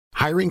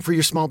Hiring for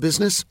your small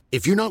business?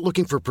 If you're not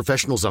looking for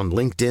professionals on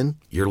LinkedIn,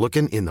 you're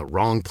looking in the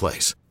wrong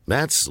place.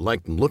 That's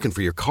like looking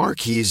for your car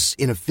keys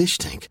in a fish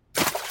tank.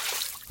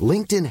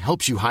 LinkedIn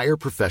helps you hire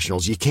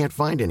professionals you can't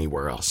find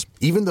anywhere else,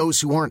 even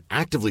those who aren't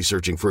actively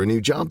searching for a new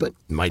job but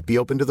might be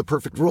open to the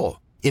perfect role.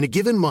 In a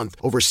given month,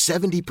 over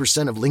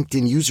 70% of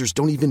LinkedIn users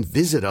don't even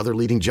visit other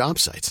leading job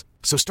sites.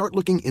 So start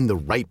looking in the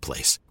right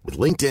place. With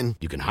LinkedIn,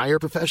 you can hire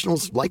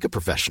professionals like a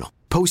professional.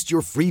 Post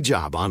your free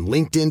job on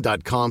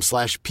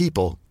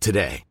linkedin.com/people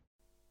today.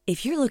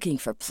 If you're looking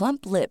for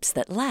plump lips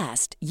that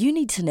last, you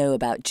need to know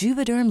about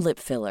Juvederm lip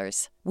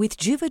fillers. With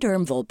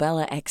Juvederm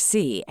Volbella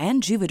XC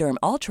and Juvederm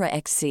Ultra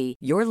XC,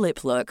 your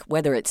lip look,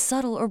 whether it's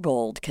subtle or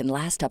bold, can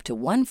last up to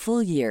 1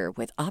 full year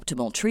with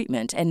optimal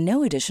treatment and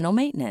no additional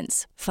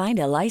maintenance. Find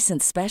a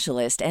licensed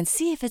specialist and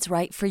see if it's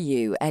right for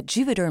you at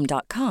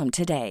Juvederm.com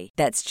today.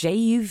 That's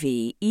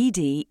JUVEDERM.com.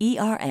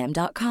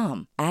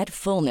 Add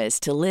fullness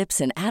to lips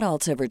in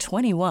adults over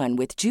 21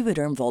 with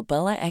Juvederm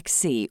Volbella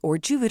XC or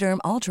Juvederm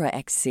Ultra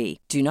XC.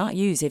 Do not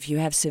use if you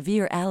have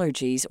severe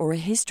allergies or a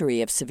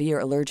history of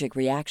severe allergic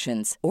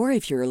reactions, or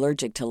if you're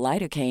allergic to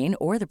lidocaine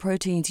or the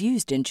proteins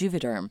used in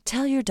Juvederm.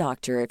 Tell your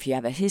doctor if you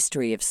have a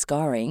history of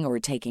scarring or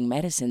taking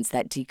medicines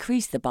that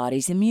decrease the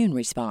body's immune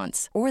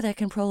response or that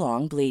can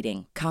prolong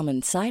bleeding.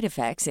 Common side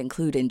effects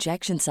include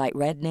injection site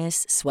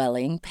redness,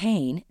 swelling,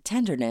 pain,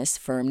 tenderness,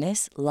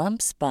 firmness,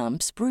 lumps,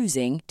 bumps,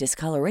 bruising,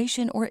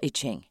 discoloration, or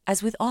itching.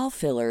 As with all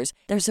fillers,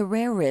 there's a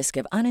rare risk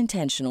of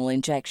unintentional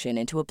injection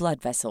into a blood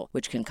vessel,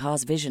 which can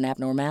cause vision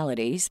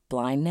abnormalities,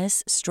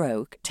 blindness,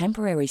 stroke,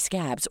 temporary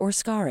scabs, or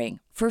scarring.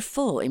 For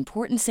full,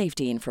 important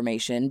safety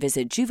information,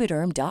 visit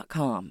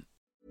Juvederm.com.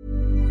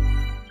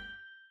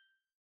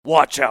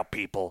 Watch out,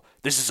 people.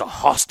 This is a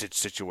hostage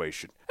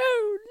situation.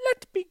 Oh,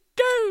 let me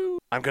go.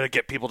 I'm gonna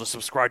get people to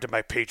subscribe to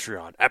my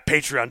Patreon at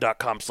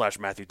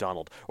patreon.com/Matthew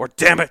Donald. Or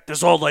damn it,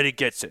 this old lady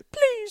gets it.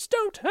 Please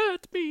don't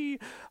hurt me.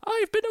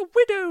 I've been a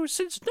widow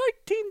since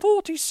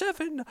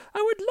 1947.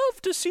 I would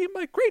love to see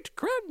my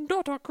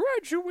great-granddaughter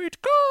graduate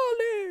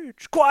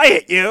college.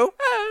 Quiet, you!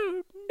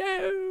 Oh,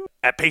 no.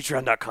 At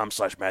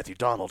patreon.com/Matthew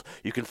Donald,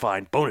 you can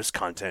find bonus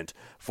content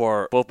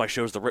for both my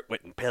shows, The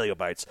Ritwit and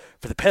Paleobites.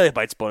 For the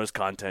Paleobites bonus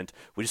content,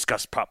 we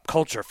discuss pop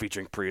culture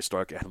featuring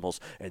prehistoric animals,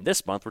 and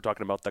this month we're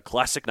talking about the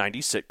classic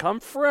 90s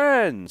sitcom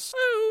Friends.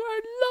 Oh,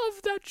 I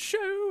love that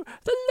show.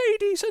 The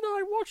ladies and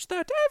I watch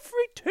that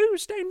every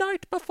Tuesday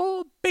night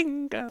before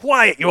bingo.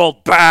 Quiet, you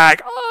old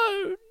bag!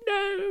 Oh,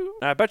 no.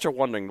 Now, I bet you're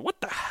wondering,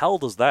 what the hell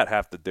does that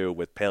have to do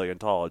with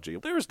paleontology?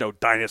 There's no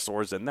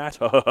dinosaurs in that.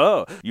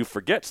 You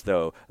forget,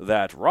 though,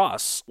 that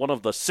Ross, one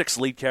of the 6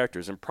 lead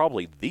characters, and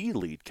probably the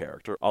lead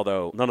character,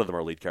 although none of them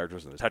are lead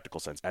characters in the technical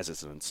sense, as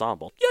it's an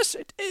ensemble. Yes,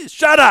 it is.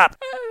 Shut up!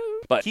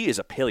 But he is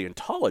a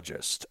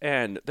paleontologist,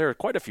 and there are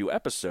quite a few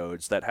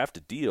episodes that have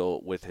to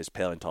deal with his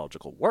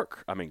paleontological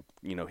work. I mean,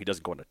 he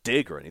doesn't go on a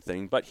dig or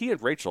anything, but he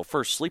and Rachel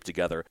first sleep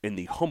together in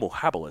the Homo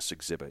habilis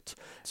exhibit.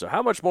 So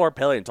how much more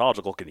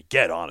paleontological can he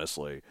get,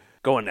 honestly?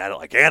 Going at it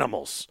like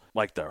animals,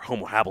 like their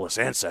Homo habilis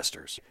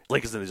ancestors.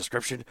 Link is in the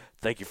description.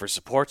 Thank you for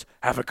support.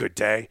 Have a good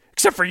day.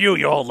 Except for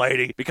you old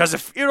lady, because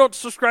if you don't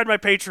subscribe to my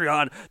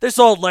Patreon, this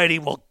old lady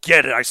will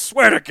get it, I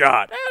swear to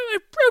God.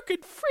 I've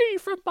broken free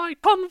from my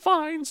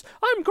confines.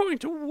 I'm going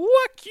to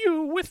whack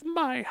you with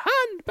my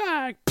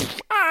handbag.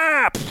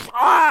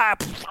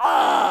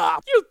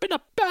 You've been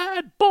a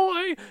bad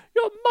boy.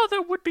 Your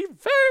mother would be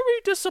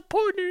very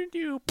disappointed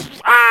in you.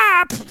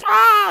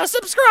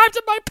 Subscribe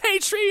to my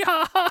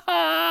Patreon.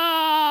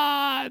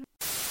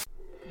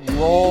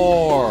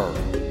 Roar,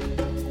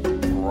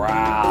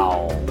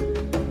 growl,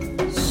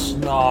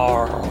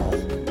 snarl,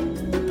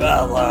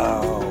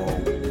 bellow.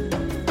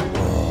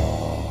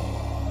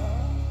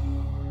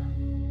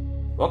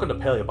 Welcome to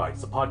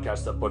Paleobites, the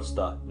podcast that puts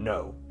the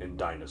no in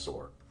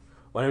dinosaur.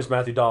 My name is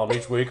Matthew Donald.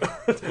 Each week,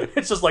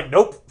 it's just like,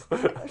 nope.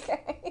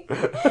 Okay.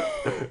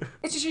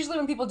 It's just usually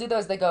when people do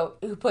those, they go,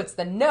 who puts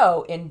the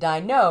no in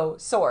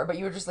dinosaur? But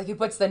you were just like, who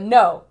puts the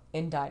no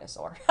in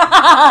dinosaur?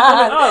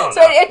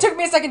 So it took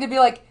me a second to be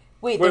like,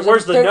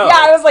 where's the no? Yeah,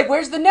 I was like,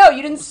 where's the no?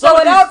 You didn't spell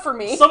it out for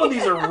me. Some of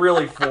these are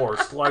really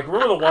forced. Like,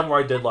 remember the one where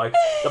I did, like,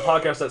 the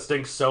podcast that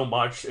stinks so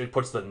much, it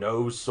puts the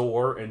no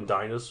sore in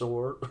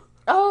dinosaur?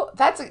 Oh,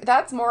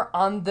 that's more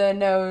on the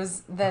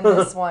nose than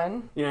this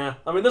one. Yeah,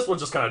 I mean, this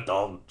one's just kind of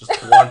dumb. Just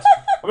blunt.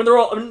 I mean, they're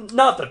all,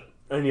 not that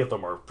any of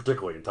them are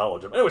particularly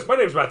intelligent. Anyways, my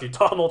name is Matthew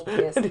Donald,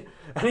 yes. and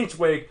each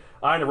week,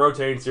 I and a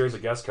rotating series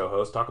of guest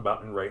co-hosts talk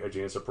about and rate a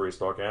genus of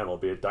prehistoric animal,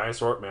 be it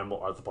dinosaur, mammal,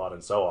 arthropod,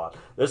 and so on.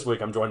 This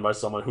week, I'm joined by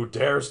someone who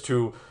dares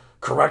to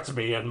correct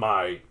me in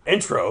my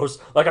intros,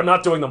 like I'm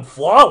not doing them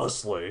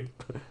flawlessly.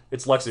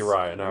 It's Lexi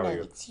Ryan. How are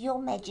you? It's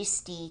Your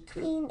Majesty,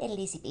 Queen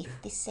Elizabeth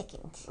II.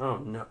 Oh,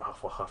 no.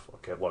 Oh,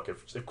 okay, look,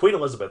 if Queen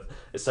Elizabeth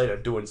is saying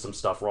I'm doing some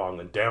stuff wrong,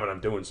 then damn it,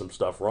 I'm doing some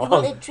stuff wrong. You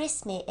will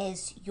address me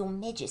as Your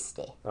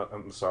Majesty.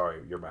 I'm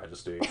sorry, Your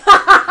Majesty. Can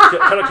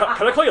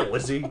I call you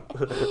Lizzie?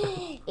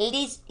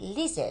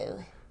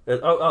 Lizzo.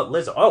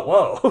 Lizzo. Oh,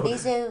 whoa.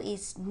 Lizzo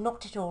is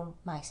not at all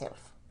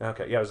myself.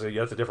 Okay, yeah,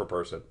 that's a different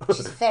person.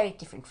 She's very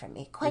different from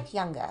me. Quite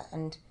younger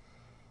and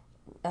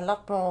a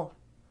lot more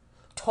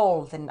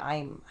tall, then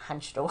I'm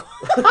hunched over.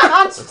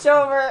 Hunched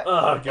over.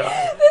 Oh,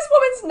 God. This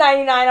woman's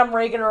 99. I'm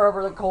raking her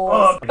over the coals.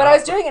 Oh, but I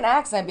was doing an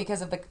accent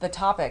because of the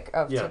topic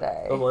of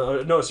today.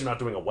 Well, notice you're not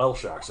doing a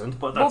Welsh accent,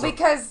 but Well, that's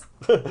because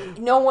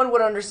no one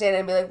would understand it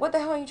and be like, what the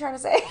hell are you trying to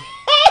say?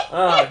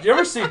 Do you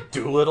ever see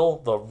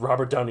Doolittle, the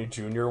Robert Downey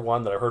Jr.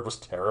 one that I heard was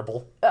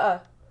terrible?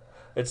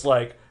 It's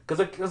like,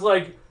 because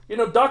like, you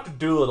know, Dr.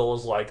 Doolittle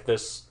is like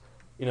this,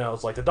 you know,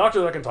 it's like the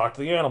doctor that can talk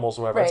to the animals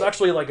or whatever. It's Right.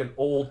 actually like an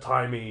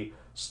old-timey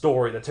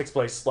story that takes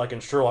place like in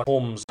Sherlock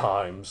Holmes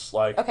times.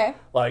 Like, Okay.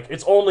 Like,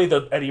 it's only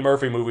the Eddie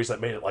Murphy movies that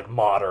made it like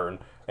modern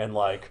and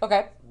like,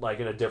 Okay. like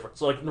in a different,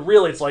 so like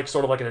really it's like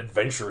sort of like an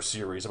adventure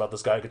series about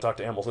this guy who can talk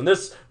to animals. And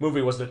this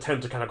movie was an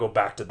attempt to kind of go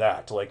back to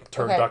that, to like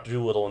turn Okay. Dr.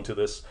 Doolittle into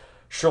this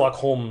Sherlock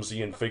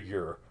Holmesian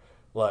figure,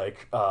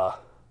 like,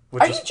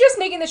 which Are is you just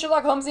making the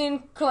Sherlock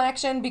Holmesian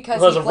connection because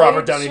Because he of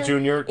Robert played Downey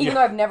Jr.? Even Yeah.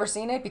 though I've never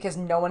seen it because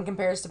no one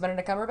compares to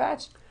Benedict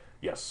Cumberbatch?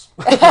 yes.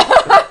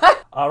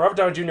 Robert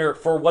Downey Jr.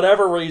 for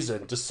whatever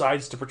reason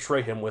decides to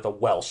portray him with a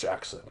Welsh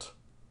accent.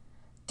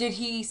 Did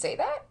he say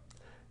that?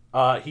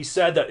 He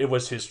said that it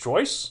was his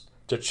choice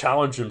to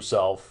challenge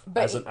himself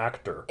But as an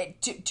actor.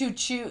 To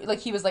choose, like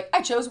he was like,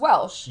 I chose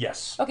Welsh.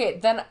 Yes. Okay,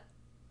 then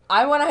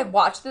I want to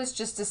watch this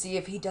just to see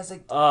if he does a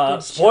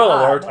good Spoiler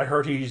job. alert! I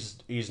heard he's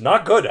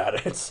not good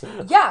at it.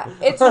 Yeah,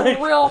 it's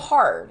real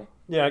hard.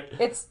 Yeah.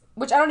 It's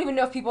which I don't even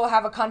know if people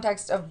have a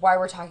context of why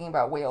we're talking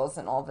about whales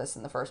and all this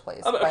in the first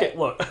place. Okay,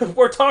 but look,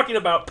 we're talking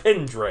about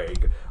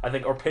Pendrag, I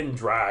think, or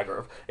Pendrag,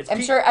 or it's.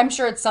 I'm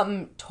sure it's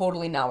something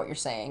totally not what you're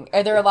saying.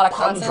 Are there a lot of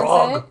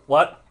consonants in it?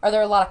 What? Are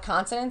there a lot of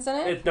consonants in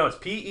it? No, it's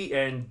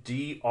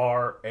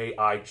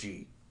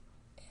Pendrag.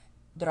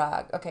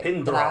 Drag. Okay.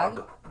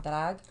 Pendrag.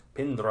 Drag.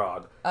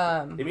 Pendrag.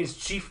 It means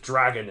chief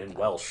dragon in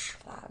Welsh.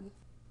 Drag.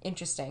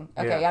 Interesting.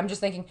 Okay, Yeah. I'm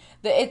just thinking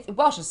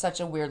Welsh is such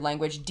a weird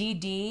language.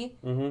 DD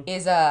Mm-hmm.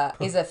 is a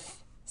th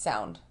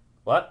sound.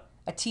 What?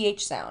 A th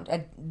sound.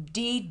 A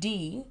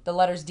DD, the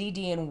letters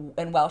DD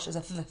in Welsh is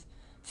a th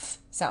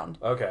sound.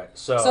 Okay,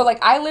 so. So like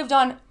I lived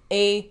on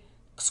a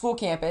school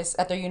campus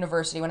at their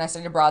university when I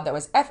studied abroad that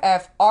was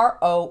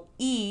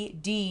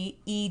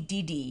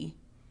FFROEDEDD.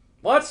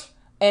 What?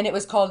 And it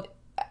was called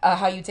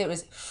how you'd say it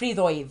was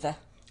Fridoiv.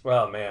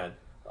 Oh man,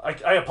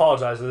 I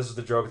apologize. This is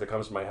the joke that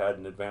comes to my head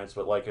in advance,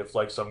 but like if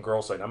like some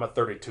girl saying I'm a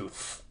 32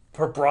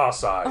 for bra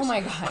size. Oh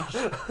my gosh.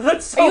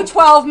 That's so. Are you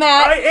 12,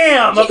 Matt? I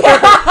am. But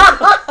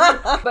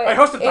I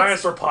host a it's-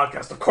 dinosaur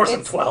podcast. Of course,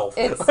 I'm 12.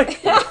 It's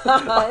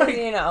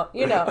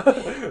you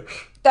know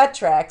that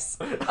tracks.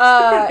 No,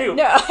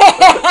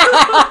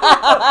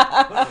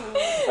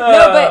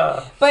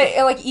 no, but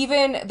like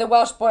even the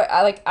Welsh boy,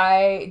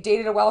 I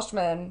dated a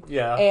Welshman.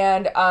 Yeah.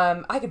 And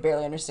I could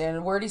barely understand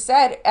a word he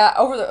said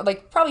over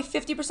the probably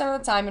 50% of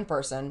the time in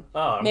person,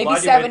 Oh, I'm maybe glad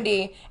you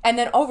 70, and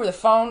then over the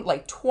phone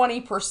like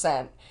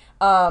 20%.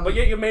 But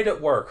yet you made it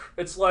work.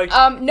 It's like.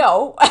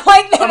 No,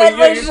 like that mean, you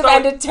relationship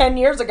started- ended 10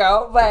 years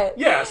ago, but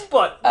Yes,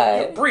 but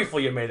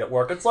briefly you made it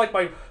work. It's like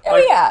my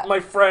yeah. my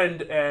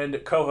friend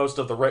and co-host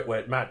of the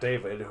Ritwit, Matt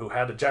David, who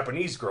had a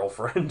Japanese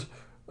girlfriend,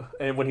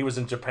 and when he was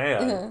in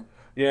Japan,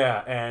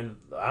 yeah, and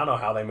I don't know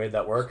how they made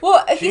that work.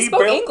 Well, he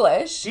spoke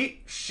English.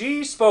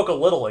 She spoke a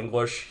little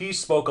English. He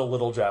spoke a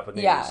little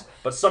Japanese. Yeah.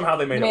 but somehow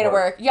they made it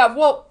work. Yeah,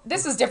 well,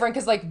 this is different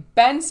because like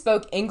Ben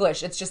spoke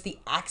English. It's just the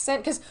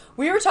accent because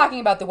we were talking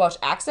about the Welsh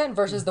accent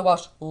versus the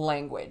Welsh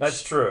language.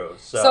 That's true.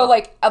 So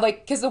like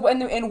because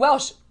in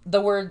Welsh the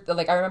word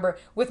like I remember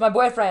with my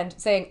boyfriend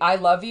saying I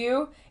love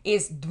you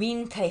is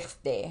dwi'n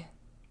crechte.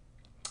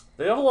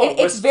 They have a lot of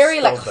It's wisps,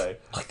 very like. don't they?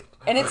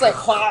 And it's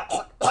like,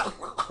 or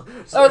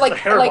It's like, the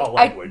hairball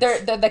language.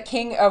 they're the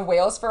king of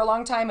Wales for a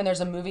long time, and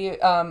there's a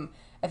movie, I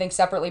think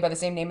separately by the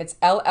same name. It's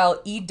Llewlyn,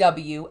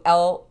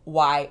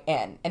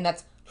 and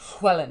that's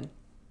Llywelyn.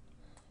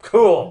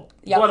 Cool.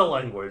 Yep. What a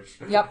language.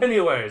 Yep.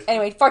 Anyways.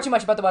 Anyway, far too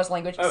much about the Welsh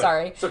language. Okay,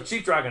 Sorry. So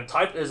Chief Dragon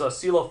type is a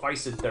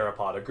coelophysid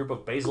theropod, a group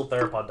of basal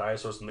theropod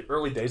dinosaurs from the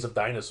early days of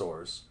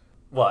dinosaurs.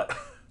 What?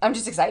 I'm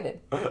just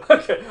excited.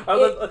 Okay.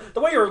 The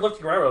way you were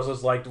lifting your eyebrows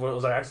was like,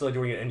 was I actually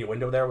doing an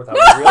innuendo there without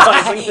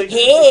realizing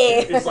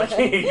things? It's like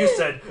you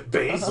said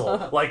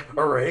basil, like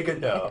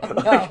oregano.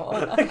 No.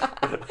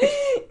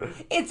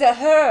 It's a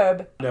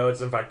herb. No,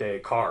 it's in fact a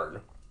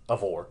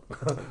carnivore.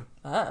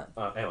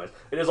 Anyways,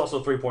 it is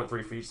also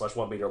 3.3 feet /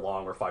 1 meter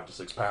long, or 5 to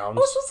 6 pounds.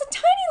 Oh, so it's a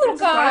tiny little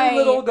It's guy. a tiny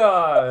little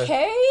guy.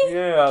 Okay.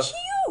 Yeah. Cute.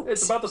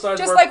 It's about the size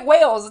just of like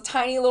whales, a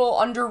tiny little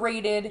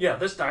underrated. Yeah,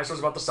 this dinosaur's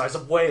about the size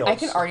of whales. I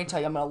can already tell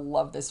you I'm gonna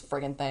love this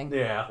friggin' thing.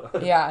 Yeah.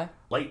 Yeah.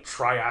 Late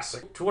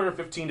Triassic.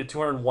 215 to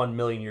 201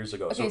 million years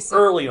ago. Okay, so so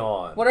early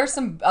on. What are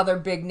some other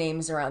big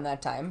names around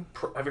that time?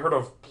 Have you heard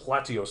of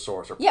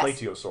Plateosaurus or Yes.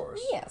 Platiosaurus?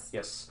 Yes.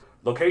 Yes.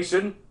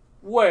 Location?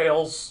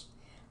 Wales.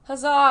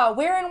 Huzzah!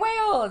 Where in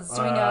Wales?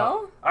 Do we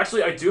know?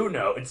 Actually, I do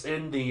know. It's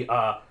in the,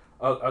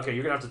 okay,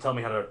 you're gonna have to tell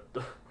me how to,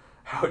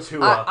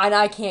 And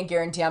I can't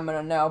guarantee I'm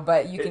gonna know,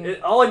 but you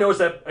can. all I know is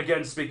that,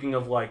 again, speaking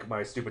of, like,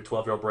 my stupid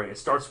 12-year-old brain, it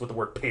starts with the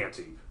word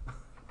panty.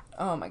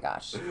 Oh my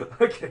gosh.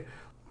 Okay.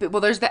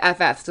 Well, there's the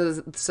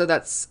FF, so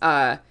that's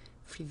like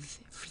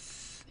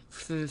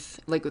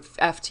with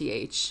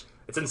FTH.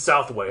 It's in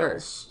South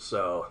Wales,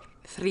 so...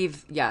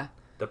 Thriv, yeah.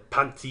 The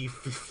Pantif...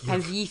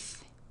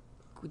 Panfith.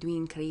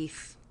 Gwydwyn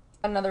Creith.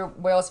 Another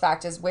Wales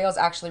fact is Wales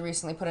actually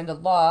recently put into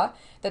law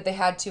that they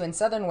had to, in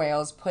southern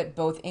Wales, put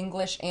both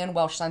English and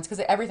Welsh signs because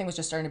everything was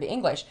just starting to be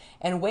English.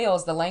 And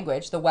Wales, the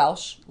language, the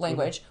Welsh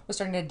language, was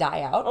starting to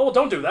die out. Oh, well,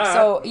 don't do that.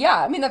 So,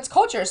 yeah, I mean, that's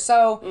culture.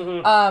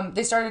 So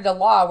they started a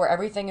law where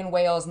everything in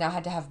Wales now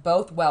had to have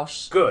both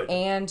Welsh. Good.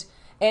 And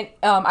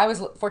I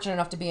was fortunate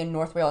enough to be in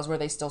North Wales where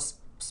they still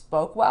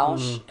spoke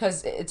Welsh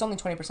because it's only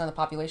 20% of the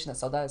population that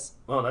still does.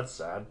 Oh, that's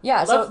sad.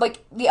 Yeah, well, so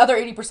like the other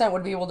 80%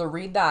 would be able to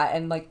read that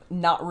and like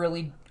not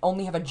really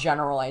only have a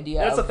general idea.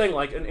 That's the thing,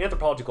 like in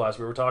anthropology class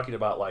we were talking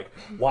about like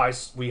why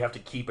we have to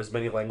keep as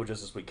many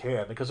languages as we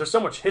can because there's so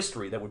much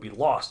history that would be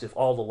lost if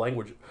all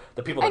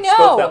the people that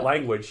spoke that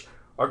language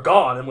are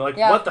gone and we're like,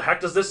 what the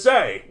heck does this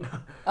say?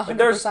 And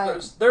there's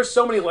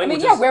so many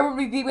languages. I mean, yeah, where would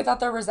we be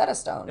without the Rosetta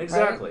Stone?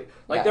 Exactly. Right?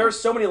 Like there are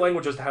so many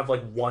languages that have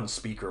like one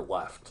speaker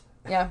left.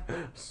 Yeah.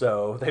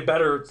 So they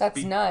better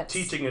be nuts.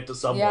 Teaching it to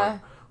someone. Yeah.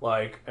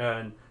 Like,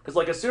 and because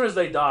like as soon as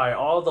they die,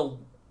 all the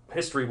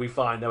history we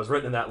find that was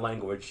written in that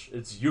language,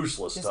 it's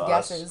useless to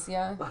us. Just guesses,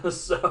 yeah.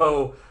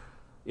 So,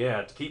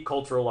 yeah, to keep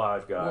culture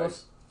alive,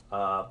 guys.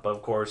 But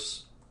of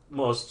course,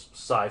 most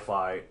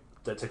sci-fi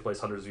that take place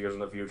hundreds of years in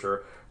the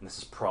future, and this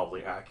is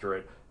probably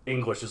accurate,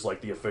 English is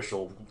like the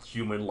official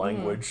human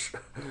language.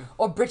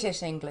 Or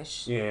British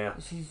English. Yeah.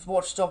 If you've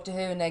watched Doctor Who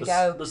and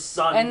the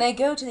sun, and they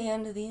go to the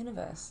end of the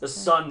universe. The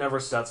sun never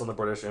sets on the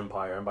British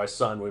Empire, and by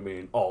sun we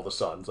mean all the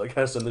suns, I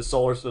guess, in the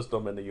solar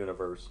system and the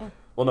universe.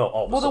 Well, no,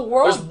 all the the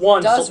world There's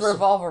one does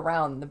revolve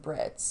around the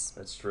Brits.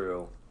 It's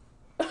true.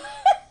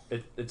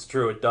 It's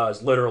true, it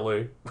does,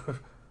 literally.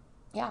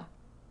 Yeah.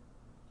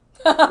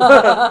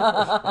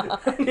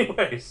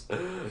 Anyways.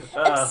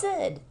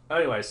 Absurd.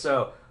 Anyway,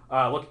 so...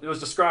 look, it was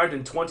described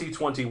in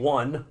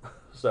 2021,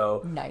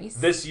 so nice.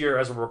 This year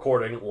as we're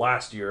recording,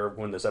 last year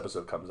when this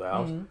episode comes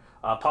out,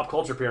 pop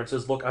culture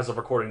appearances, look, as of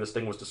recording, this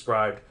thing was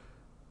described,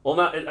 well,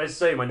 I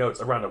say in my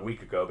notes around a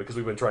week ago, because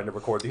we've been trying to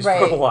record these for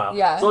a while.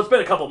 Yeah. So it's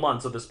been a couple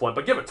months at this point,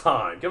 but give it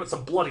time. Give it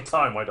some bloody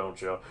time, why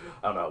don't you?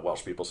 I don't know how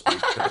Welsh people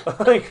speak.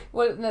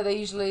 Well, no, they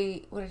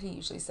usually, what did he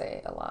usually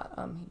say a lot?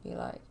 He'd be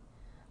like,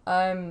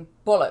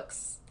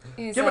 bollocks.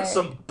 Give it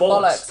some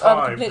bollocks time.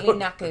 I'm completely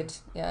knackered.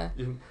 Yeah.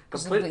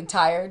 Completely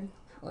tired.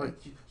 Like,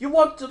 you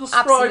want to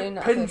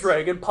describe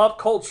Pendragon pop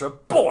culture?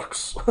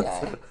 Bollocks!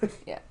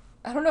 Yeah.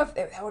 I don't know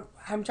if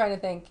I'm trying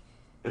to think.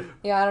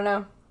 Yeah, I don't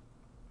know.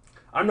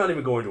 I'm not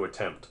even going to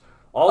attempt.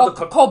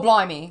 Call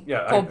blimey.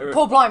 Yeah.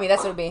 Call blimey,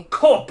 that's what it would be.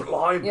 Call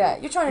blimey. Yeah,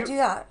 you're trying to do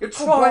that. You're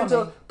trying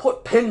to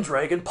put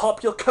Pendragon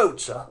pop your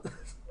culture.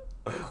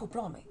 Call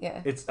blimey,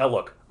 yeah. It's,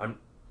 look,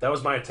 that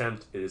was my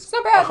attempt. It is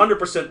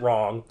 100%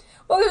 wrong.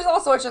 Well, there's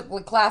also such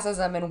like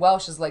classism, and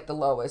Welsh is like the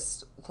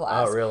lowest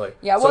class. Oh, really?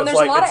 Yeah, well, so there's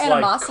a lot of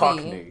animosity.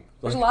 Cockney.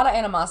 There's a lot of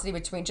animosity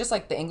between, just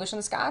like the English and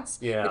the Scots,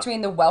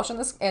 between the Welsh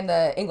and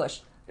the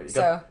English. You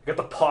got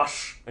the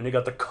posh and you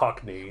got the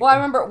Cockney. Well, I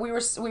remember we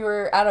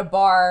were at a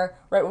bar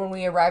right when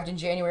we arrived in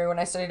January when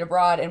I studied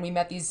abroad, and we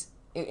met these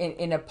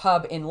in a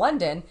pub in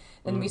London.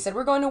 Then we said,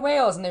 we're going to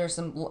Wales, and there were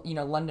some,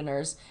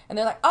 Londoners, and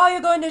they're like, oh,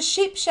 you're going to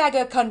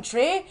sheepshagger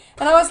country,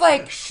 and I was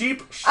like,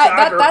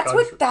 sheepshagger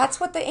country. That's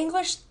what the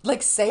English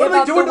say what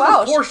about are they doing the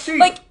Welsh. To those poor sheep?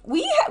 Like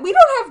we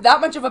don't have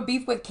that much of a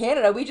beef with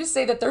Canada. We just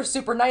say that they're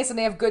super nice and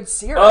they have good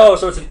syrup. Oh,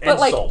 so it's an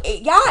insult.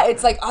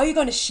 It's like, oh, you're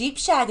going to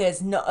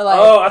sheepshaggers? No,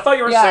 I thought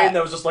you were saying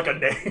that was just like a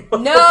name.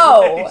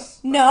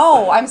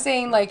 No, I'm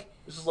saying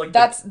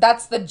that's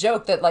the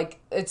joke that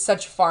it's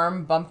such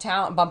farm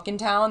bumpkin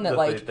town that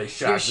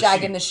you're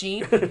shagging the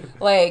sheep.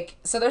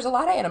 So there's a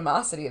lot of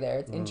animosity there.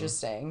 It's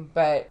interesting,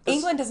 but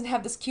England doesn't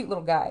have this cute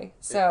little guy.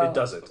 So it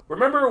doesn't.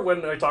 Remember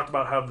when I talked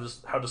about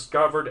how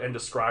discovered and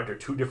described are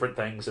two different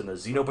things in the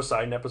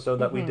Xenoposeidon episode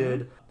that we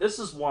did? This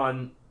is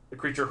a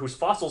creature whose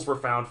fossils were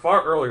found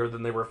far earlier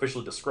than they were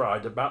officially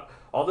described. About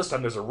all this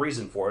time, there's a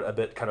reason for it, a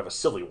bit kind of a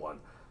silly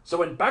one. So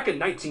back in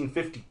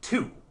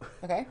 1952.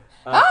 Okay.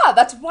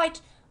 That's right.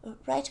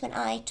 Right when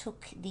I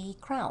took the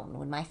crown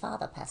when my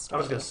father passed away. I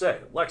was going to say,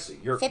 Lexi,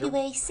 you're...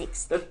 February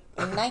 6th, in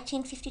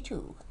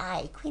 1952,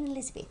 I, Queen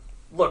Elizabeth.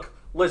 Look,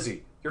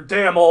 Lizzie, you're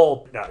damn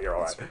old. No, you're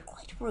all right. That's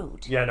quite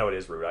rude. Yeah, no, it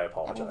is rude. I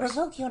apologize. I will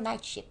revoke your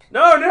knightship.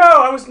 No,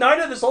 I was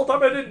knighted this whole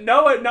time. I didn't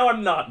know it. No,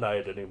 I'm not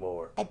knighted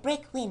anymore. I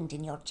break wind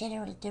in your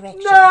general direction.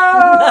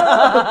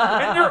 No!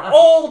 And you're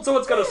old, so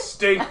it's going to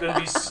stink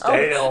and be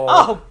stale.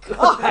 Oh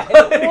God.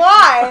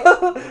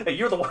 Why? Hey,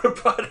 you're the one who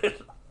brought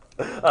it.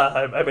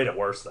 I made it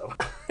worse, though.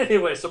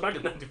 Anyway, so back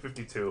in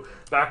 1952,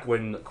 back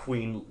when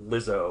Queen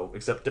Lizzo,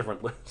 except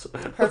different Liz.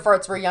 Her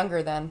farts were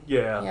younger then.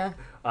 Yeah.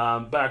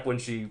 Back when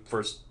she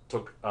first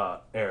took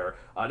air.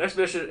 An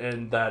expedition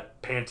in that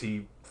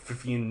panty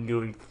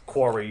fiend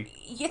quarry.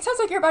 It sounds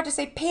like you're about to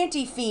say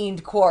panty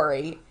fiend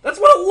quarry. That's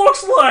what it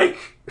looks like!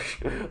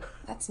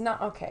 That's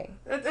not okay.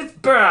 It's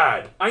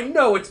bad. I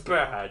know it's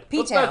bad.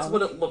 P-Town. But that's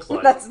what it looks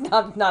like. That's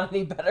not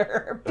any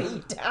better.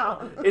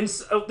 P-Town.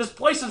 This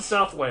place in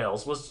South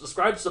Wales was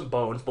described some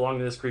bones belonging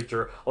to this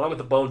creature, along with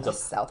the bones of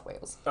South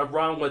Wales.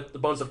 Along with the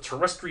bones of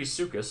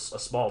Terrestriusuchus, a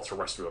small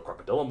terrestrial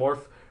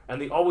crocodilomorph,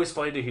 and the always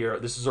funny to hear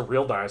this is a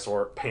real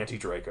dinosaur, Panty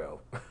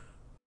Draco.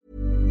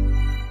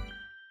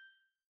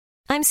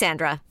 I'm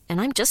Sandra, and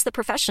I'm just the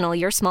professional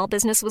your small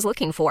business was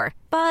looking for.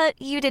 But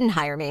you didn't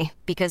hire me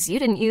because you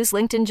didn't use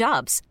LinkedIn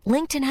Jobs.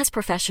 LinkedIn has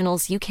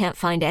professionals you can't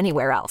find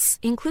anywhere else,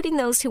 including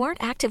those who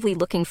aren't actively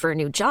looking for a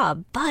new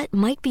job, but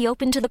might be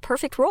open to the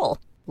perfect role,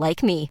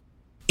 like me.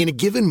 In a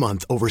given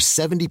month, over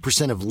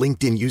 70% of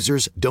LinkedIn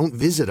users don't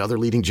visit other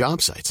leading job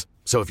sites.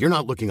 So if you're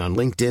not looking on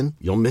LinkedIn,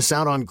 you'll miss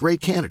out on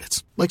great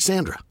candidates like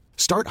Sandra.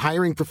 Start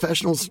hiring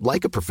professionals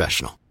like a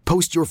professional.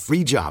 Post your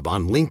free job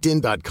on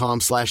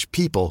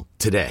linkedin.com/people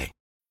today.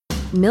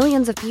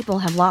 Millions of people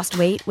have lost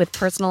weight with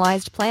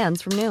personalized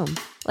plans from Noom.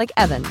 Like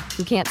Evan,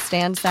 who can't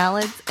stand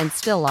salads and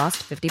still lost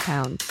 50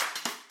 pounds.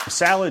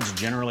 Salads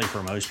generally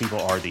for most people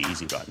are the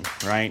easy button,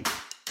 right?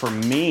 For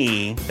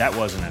me, that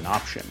wasn't an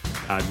option.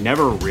 I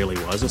never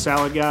really was a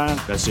salad guy.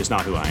 That's just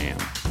not who I am.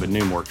 But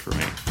Noom worked for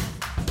me.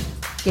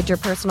 Get your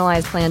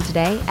personalized plan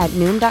today at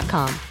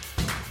Noom.com.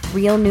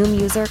 Real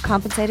Noom user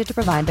compensated to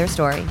provide their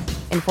story.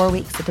 In 4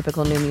 weeks, the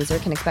typical Noom user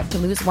can expect to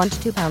lose 1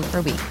 to 2 pounds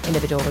per week.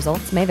 Individual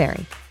results may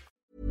vary.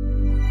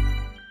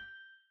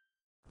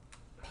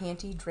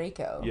 Panty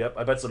Draco. Yep,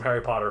 I bet some Harry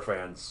Potter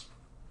fans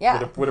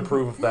would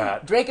approve of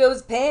that.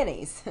 Draco's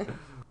panties.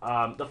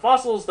 The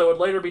fossils that would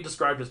later be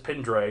described as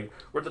Pindrag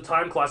were at the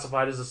time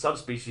classified as a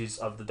subspecies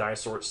of the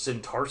dinosaur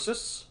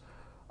Syntarsus.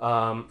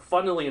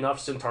 Funnily enough,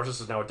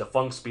 Syntarsus is now a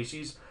defunct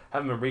species,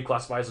 having been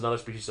reclassified as another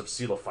species of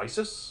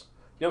Coelophysis.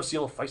 You know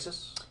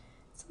Coelophysis?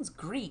 Sounds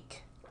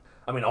Greek.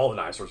 I mean, all the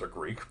dinosaurs are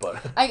Greek,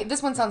 but...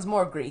 This one sounds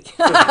more Greek.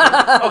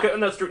 Okay,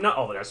 and that's true. Not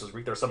all the dinosaurs are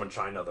Greek. There's some in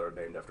China that are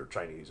named after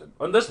Chinese.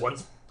 And this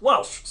one's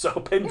Welsh, so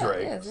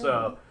Pindrag. Yeah,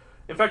 so,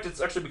 in fact, it's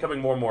actually becoming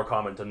more and more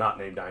common to not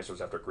name dinosaurs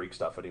after Greek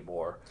stuff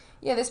anymore.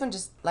 Yeah, this one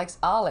just likes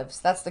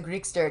olives. That's the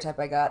Greek stereotype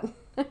I got.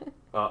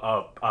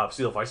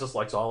 Coelophysis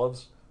likes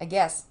olives? I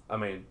guess. I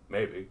mean,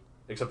 maybe.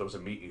 Except it was a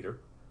meat eater.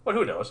 But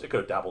who knows? It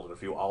could have dabbled in a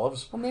few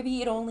olives. Well, maybe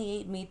it only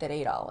ate meat that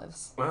ate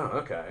olives. Oh,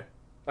 okay.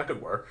 That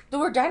could work.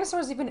 Were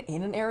dinosaurs even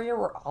in an area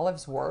where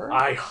olives were?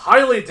 I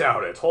highly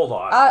doubt it. Hold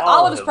on.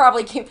 Olives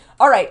probably came...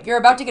 Alright, you're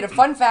about to get a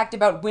fun fact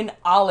about when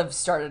olives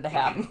started to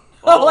happen.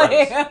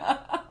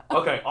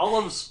 Okay,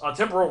 olives,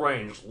 temporal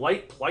range,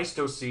 late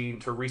Pleistocene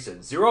to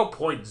recent,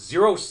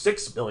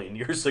 0.06 million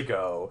years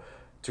ago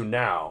to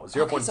now.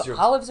 0. Okay, so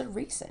olives are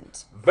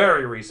recent.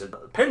 Very recent.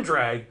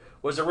 Pindrag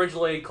was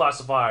originally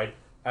classified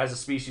as a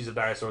species of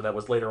dinosaur that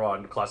was later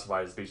on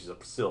classified as a species of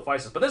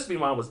Coelophysis. But this,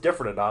 meanwhile, was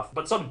different enough.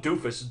 But some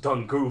doofus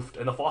done goofed,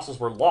 and the fossils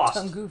were lost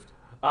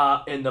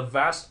in the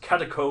vast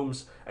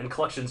catacombs and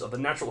collections of the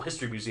Natural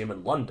History Museum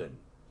in London.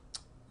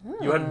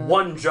 You had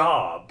one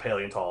job,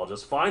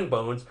 paleontologist, find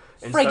bones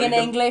and study them.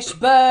 Friggin' English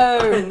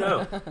bone! I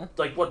know.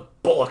 Like,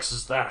 what bollocks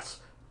is that?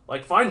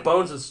 Like, find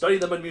bones and study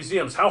them in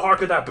museums. How hard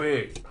could that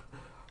be?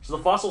 So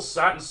the fossils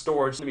sat in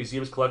storage in the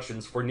museum's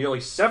collections for nearly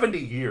 70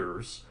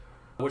 years,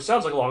 which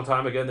sounds like a long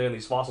time. Again,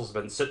 these fossils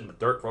have been sitting in the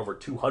dirt for over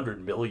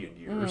 200 million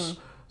years.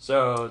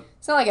 So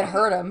it's not like it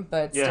hurt them,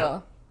 but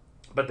still.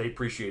 But they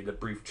appreciated the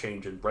brief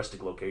change in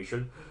resting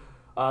location.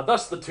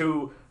 Thus, the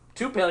two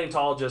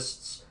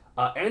paleontologists,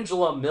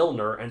 Angela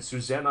Milner and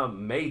Susanna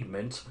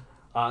Maidment,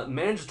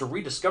 managed to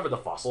rediscover the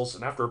fossils,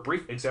 and after a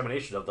brief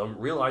examination of them,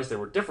 realized they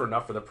were different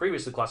enough from the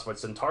previously classified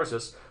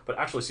Syntarsus, but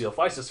actually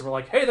Coelophysis, and were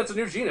like, hey, that's a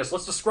new genus,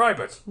 let's describe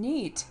it.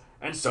 Neat.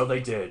 And so they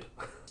did.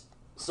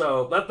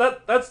 So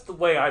that's the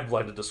way I'd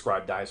like to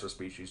describe dinosaur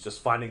species,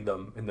 just finding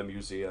them in the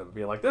museum,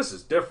 being like, this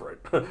is different.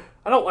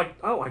 I don't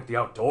like the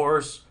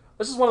outdoors.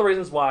 This is one of the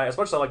reasons why, as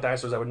much as I like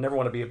dinosaurs, I would never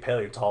want to be a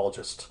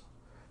paleontologist.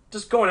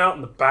 Just going out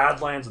in the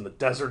Badlands, in the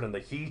desert, in the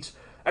heat,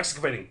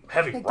 excavating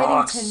heavy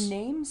rocks. Getting to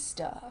name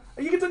stuff.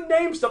 You get to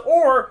name stuff,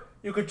 or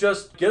you could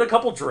just get a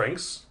couple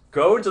drinks,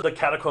 go into the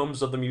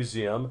catacombs of the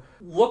museum,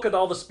 look at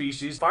all the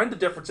species, find the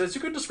differences.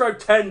 You could describe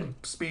 10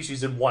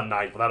 species in one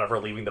night without ever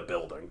leaving the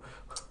building.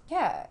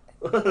 Yeah.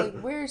 Like,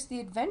 where's the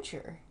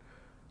adventure?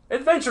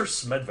 Adventure,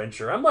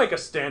 smedventure. I'm like a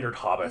standard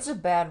hobbit. That's a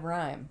bad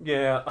rhyme.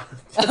 Yeah.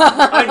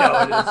 I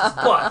know it is.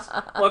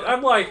 But, look,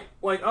 I'm like,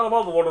 out of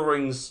all the Lord of the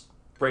Rings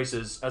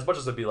races, as much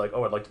as I'd be like,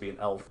 oh, I'd like to be an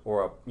elf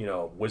or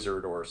a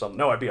wizard or something.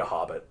 No, I'd be a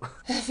hobbit.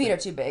 Feet are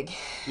too big.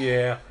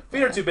 Yeah.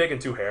 Feet are too big and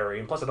too hairy,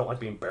 and plus I don't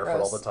like being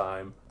barefoot all the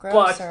time.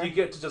 Gross, but you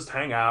get to just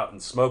hang out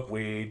and smoke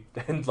weed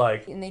and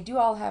like... And they do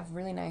all have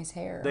really nice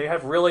hair. They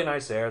have really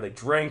nice hair. They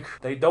drink.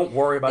 They don't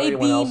worry about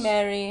anyone else. They be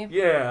merry.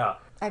 Yeah.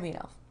 I'd be an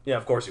elf. Yeah,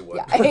 of course you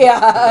would.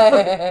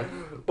 Yeah.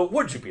 But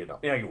would you be an elf?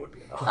 Yeah, you would be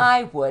an elf.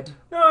 I would.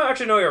 No,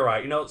 actually, no, you're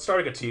right.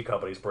 Starting a tea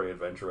company is pretty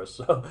adventurous,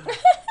 so...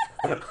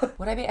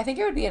 Would I be? I think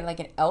it would be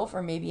like an elf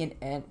or maybe an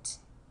ent.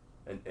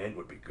 An ent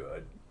would be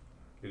good.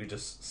 You could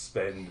just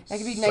spend That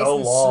could be so nice and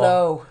long,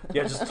 slow.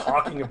 yeah, just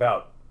talking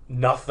about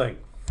nothing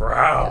for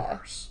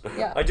hours.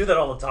 Yeah. I do that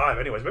all the time.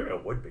 Anyways, maybe I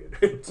would be an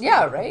ent.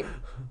 Yeah, right?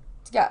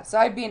 Yeah, so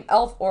I'd be an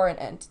elf or an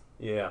ent.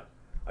 Yeah,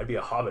 I'd be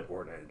a hobbit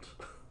or an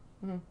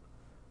ent.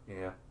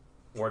 Yeah.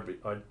 Or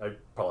I'd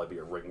probably be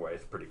a ring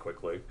wraith pretty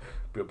quickly.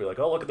 People be like,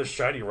 "Oh, look at this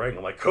shiny ring."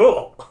 I'm like,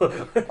 "Cool."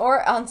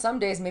 Or on some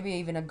days, maybe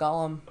even a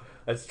golem.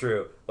 That's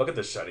true. Look at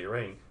this shiny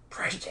ring.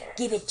 Precious.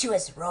 Give it to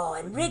us raw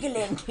and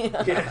wriggling.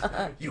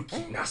 Yeah, you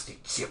keep nasty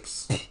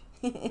chips.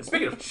 And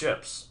speaking of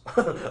chips,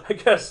 I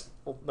guess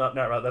that's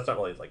not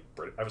really like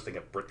British. I was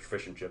thinking of British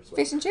fish and chips. But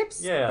Fish and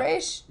chips? Yeah.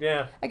 British?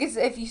 Yeah. I guess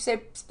if you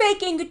say,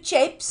 speaking of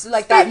chips,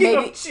 like that, Speaking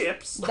maybe. of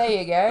chips. There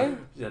you go.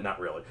 Yeah, not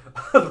really.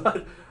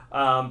 But,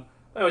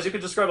 anyways, you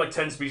could describe like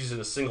 10 species in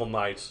a single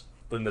night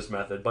in this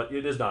method, but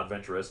it is not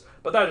adventurous.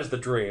 But that is the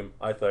dream,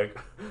 I think.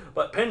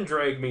 But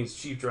Pendraig means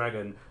chief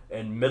dragon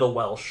in Middle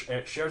Welsh, and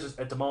it shares its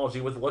etymology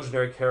with the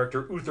legendary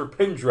character Uther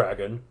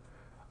Pendragon.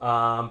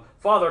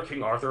 Father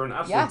King Arthur, an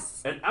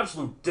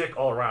absolute dick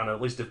all around,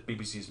 at least if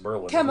BBC's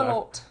Merlin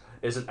Camelot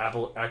is an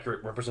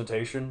accurate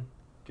representation.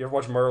 Do you ever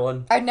watch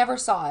Merlin? I never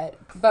saw it,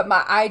 but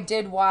I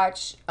did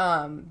watch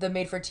the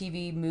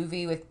made-for-TV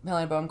movie with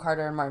Helena Bonham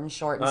Carter and Martin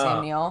Short and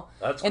Sam Neill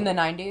in the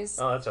 90s.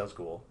 Oh, that sounds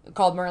cool.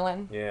 Called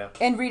Merlin. Yeah.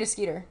 And Rita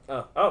Skeeter.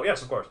 Oh,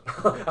 yes, of course.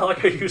 I like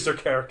how you use her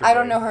character I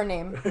don't name. know her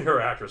name. Her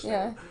actress name.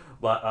 Yeah.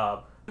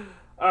 But,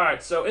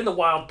 alright, so in the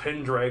wild,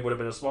 Pendraig would have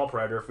been a small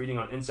predator feeding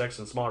on insects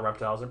and smaller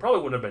reptiles, and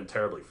probably wouldn't have been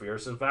terribly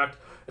fierce. In fact,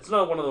 it's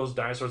another one of those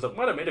dinosaurs that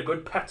might have made a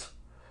good pet.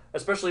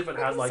 Especially if it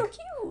had, like, so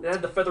cute. It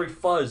had the feathery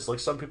fuzz, like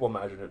some people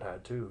imagine it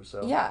had, too,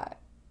 so. Yeah.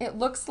 It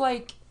looks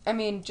like, I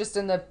mean, just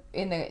in the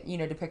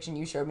depiction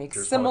you showed me,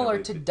 There's similar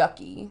probably to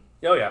Ducky.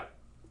 Oh, yeah.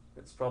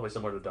 It's probably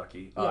similar to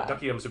Ducky. Yeah.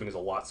 Ducky, I'm assuming, is a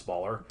lot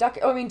smaller. Ducky,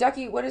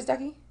 what is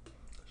Ducky?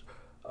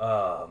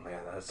 Oh,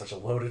 man, that is such a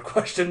loaded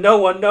question. No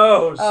one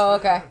knows. Oh,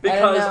 okay.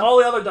 Because all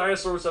the other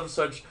dinosaurs have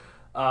such,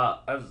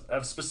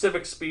 have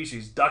specific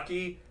species.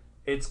 Ducky,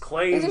 it's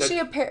claimed Isn't that... she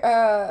a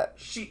pair?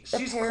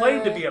 She's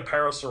claimed to be a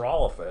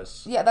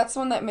Parasaurolophus. Yeah, that's the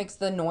one that makes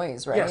the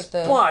noise, right? Yes,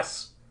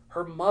 plus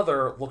her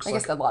mother looks like... I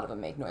guess a lot of them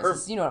make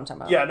noises. You know what I'm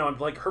talking about. Yeah, no, I'm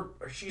like,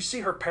 you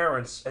see her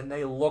parents, and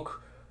they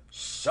look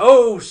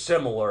so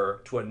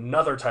similar to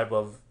another type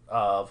of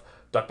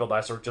duck-billed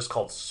dinosaur just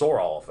called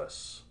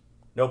Saurolophus.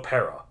 No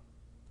para.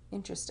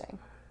 Interesting.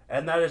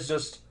 And that is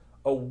just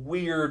a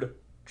weird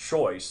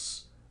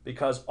choice,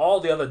 because all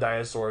the other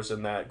dinosaurs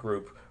in that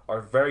group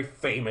are very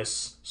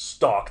famous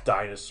stock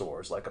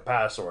dinosaurs, like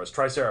Apatosaurus,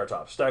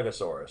 Triceratops,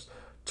 Stegosaurus,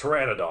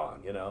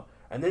 Pteranodon, you know?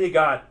 And then you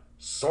got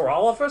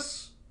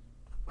Saurolophus?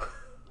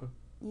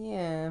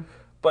 Yeah.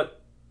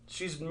 But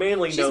she's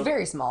mainly She's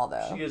very small,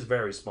 though. She is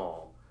very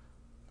small.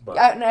 But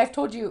And I've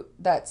told you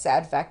that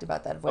sad fact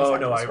about that voice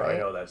actress, I right?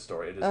 know that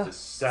story. It is the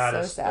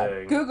saddest so sad.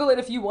 thing. Google it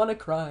if you want to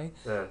cry.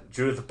 Yeah,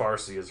 Judith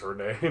Barcy is her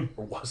name,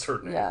 or was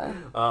her name.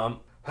 Yeah.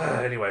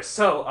 Anyway,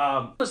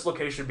 so this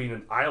location being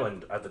an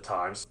island at the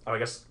time, I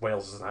guess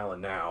Wales is an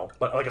island now,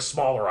 but like a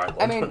smaller island.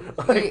 I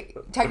mean,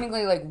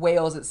 technically, like,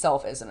 Wales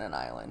itself isn't an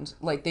island.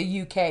 Like,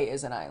 the UK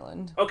is an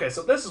island. Okay,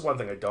 so this is one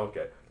thing I don't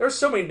get. There's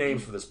so many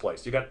names for this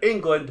place. You got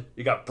England,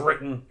 you got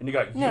Britain, and you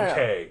got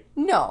UK.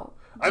 No.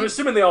 I'm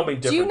assuming they all mean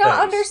different Do you not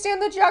things.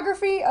 understand the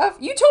geography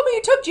of... You told me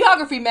you took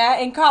geography,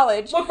 Matt, in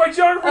college. Look, my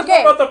geography is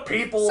more about the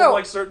people of,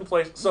 like, certain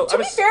places. So, to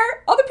be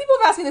fair, other people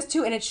have asked me this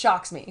too, and it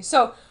shocks me.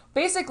 So,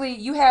 basically,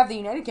 you have the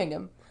United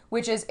Kingdom,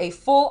 which is a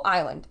full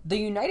island. The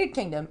United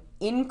Kingdom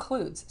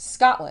includes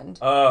Scotland.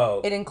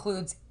 Oh. It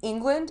includes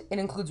England. It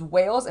includes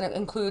Wales, and it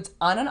includes,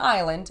 on an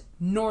island,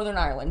 Northern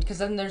Ireland. Because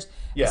then there's...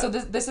 Yeah. So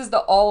this is the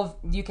all of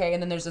UK,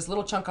 and then there's this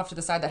little chunk off to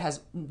the side that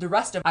has the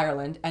rest of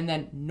Ireland, and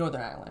then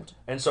Northern Ireland.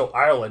 And so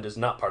Ireland is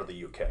not part of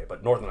the UK,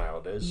 but Northern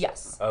Ireland is?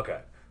 Yes.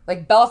 Okay.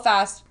 Like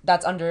Belfast,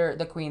 that's under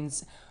the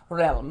Queen's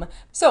realm.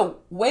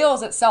 So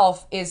Wales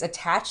itself is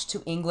attached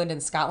to England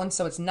and Scotland,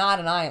 so it's not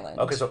an island.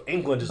 Okay, so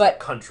England is a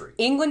country.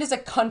 England is a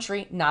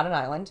country, not an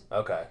island.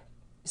 Okay.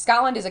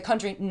 Scotland is a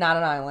country, not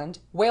an island.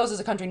 Wales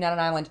is a country, not an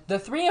island. The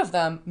three of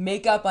them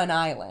make up an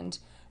island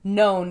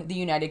known the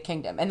United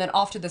Kingdom. And then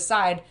off to the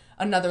side,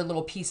 another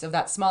little piece of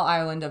that small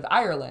island of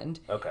Ireland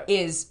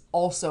is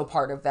also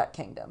part of that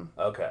kingdom.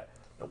 Okay.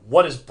 Now,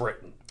 what is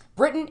Britain?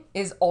 Britain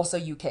is also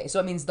UK. So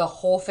it means the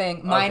whole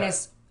thing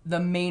minus the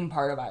main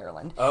part of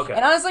Ireland. Okay.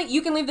 And honestly,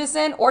 you can leave this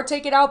in or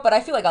take it out, but I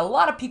feel like a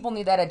lot of people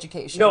need that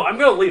education. No, I'm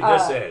going to leave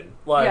this in.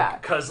 Like, yeah.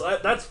 because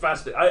that's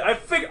fascinating.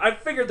 I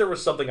figured there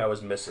was something I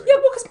was missing. Yeah,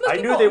 well, because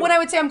most people, when I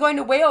would say I'm going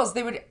to Wales,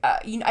 they would,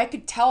 I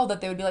could tell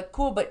that they would be like,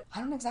 cool, but I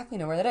don't exactly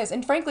know where that is.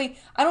 And frankly,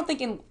 I don't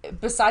think,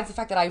 besides the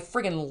fact that I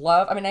friggin'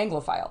 love, I'm an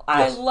Anglophile.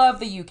 Yes. I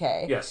love the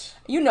UK. Yes.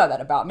 You know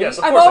that about me. Yes,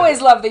 of I've course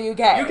always loved the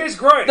UK. UK's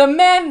great. The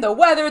men, the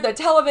weather, the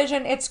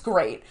television, it's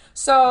great.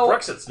 So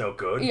Brexit's no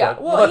good. Yeah,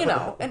 but, well, you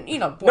know, and you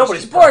know,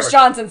 nobody's Boris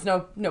Johnson's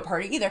no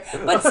party either.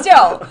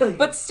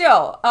 But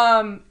still,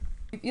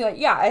 You're like,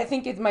 yeah, I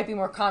think it might be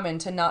more common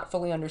to not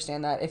fully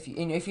understand that if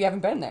you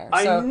haven't been there.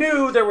 I So,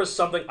 knew there was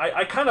something.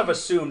 I kind of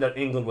assumed that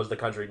England was the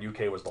country and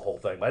UK was the whole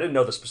thing, but I didn't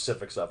know the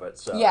specifics of it.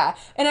 So yeah,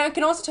 and I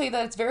can also tell you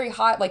that it's very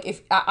hot. Like,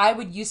 if I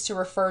would used to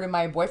refer to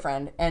my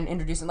boyfriend and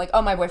introduce him, like,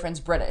 oh, my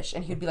boyfriend's British,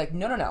 and he'd be like,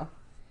 no,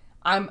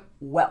 I'm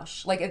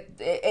Welsh. Like,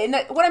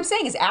 what I'm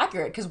saying is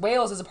accurate because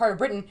Wales is a part of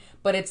Britain,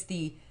 but it's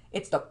the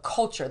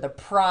culture, the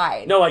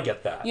pride. No, I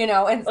get that. You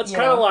know, and it's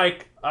kind of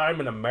like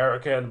I'm an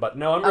American, but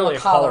no, I'm really a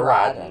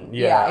Coloradan.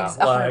 Yeah,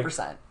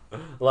 100%.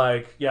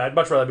 Like, yeah, I'd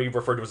much rather be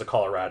referred to as a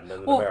Coloradan than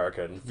an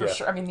American. For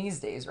sure. I mean, these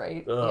days,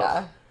 right?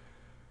 Ugh.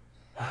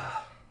 Yeah.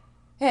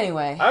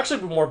 Anyway. I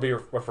actually would more be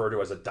referred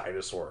to as a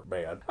dinosaur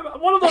man.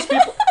 I'm one of those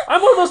people.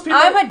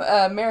 I'm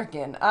an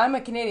American. I'm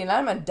a Canadian.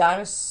 I'm a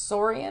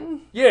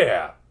dinosaurian.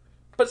 Yeah.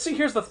 But see,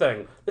 here's the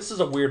thing. This is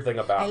a weird thing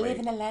about me. I live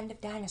in a land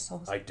of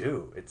dinosaurs. I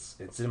do. It's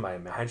in my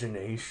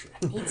imagination.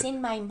 It's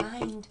in my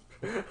mind.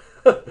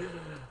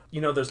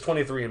 You know, there's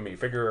 23andMe.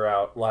 Figure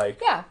out,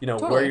 like, you know,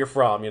 totally. where you're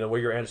from, you know,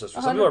 where your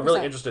ancestors. 100%. Some people are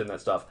really interested in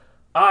that stuff.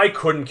 I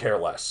couldn't care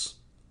less.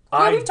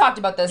 We've talked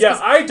about this. Yeah,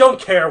 I don't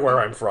care where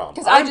I'm from.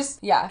 Because I'm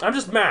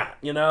just Matt,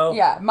 you know?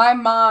 Yeah, my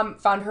mom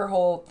found her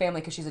whole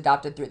family because she's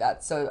adopted through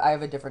that, so I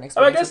have a different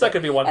experience. I guess that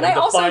could be one thing. And I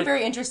also am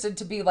very interested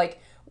to be like,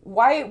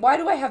 why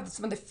do I have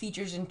some of the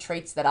features and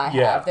traits that I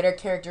have that are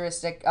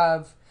characteristic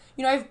of,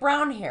 you know, I have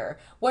brown hair.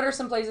 What are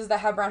some places that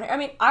have brown hair? I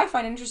mean, I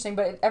find it interesting,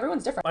 but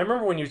everyone's different. I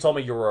remember when you told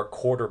me you were a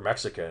quarter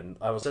Mexican.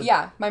 I was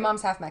my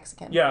mom's half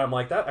Mexican. Yeah, I'm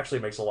like, that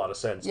actually makes a lot of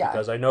sense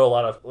because I know a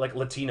lot of, like,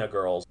 Latina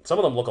girls. Some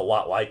of them look a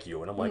lot like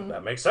you, and I'm like,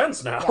 that makes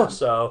sense now. Yeah,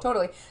 so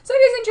totally. So it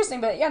is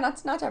interesting, but yeah, not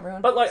to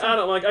everyone. But, like, so. I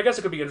don't like. I guess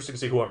it could be interesting to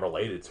see who I'm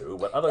related to.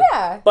 But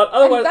yeah. But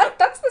otherwise,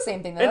 that's the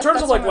same thing. Though. In terms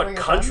that's of like what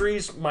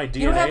countries my DNA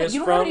you don't have, is you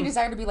don't from, have any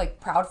desire to be like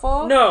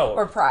proudful. No.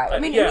 Or pride. I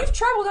mean, you've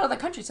traveled out of the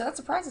country, so that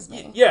surprises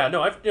me. Yeah,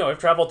 no, I've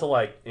traveled to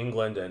like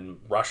England and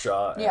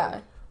Russia.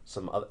 And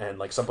some other, and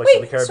like some places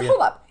in the Caribbean. So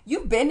hold up,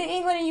 you've been to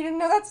England and you didn't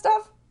know that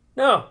stuff?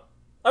 No,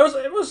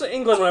 it was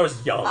England when I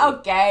was young.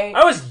 Okay,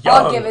 I was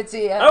young. I'll give it to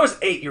you. I was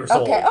 8 years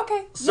old.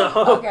 Okay.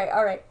 So okay,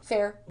 all right,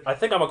 fair. I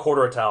think I'm a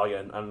quarter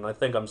Italian, and I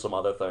think I'm some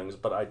other things,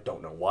 but I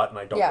don't know what, and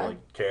I don't really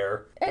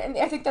care. And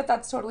I think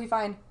that's totally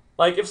fine.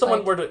 Like, if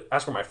someone were to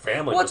ask where my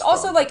family well, was it's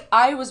also from, like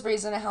I was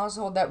raised in a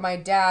household that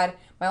my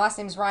last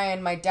name's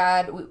Ryan. My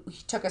dad,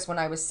 he took us when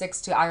I was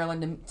 6 to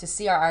Ireland to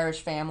see our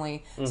Irish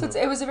family. So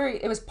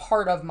it was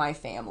part of my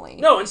family.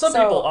 No, and some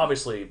people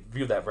obviously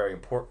view that very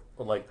important.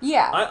 Like,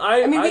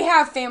 I mean, we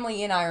have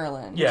family in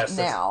Ireland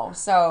now,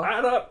 so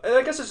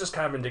I guess it's just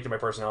kind of indicative of my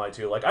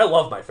personality too. Like, I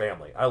love my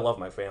family. I love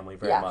my family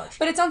very much.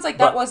 But it sounds like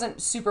that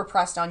wasn't super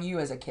pressed on you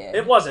as a kid.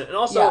 It wasn't, and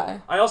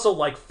also I also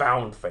like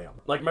found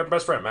family. Like my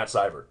best friend Matt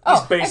Seibert.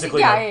 He's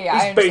basically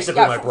he's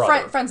basically my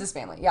brother. Friends is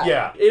family.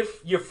 Yeah.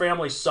 If your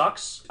family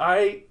sucks,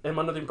 I am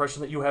under the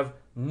impression that you have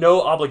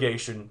no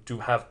obligation to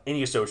have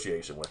any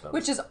association with them.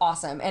 Which is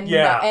awesome.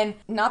 And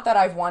not that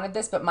I've wanted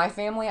this, but my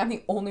family, I'm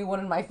the only one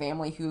in my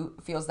family who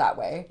feels that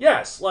way.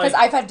 Yes. Because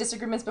I've had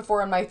disagreements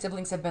before and my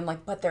siblings have been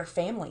like, but they're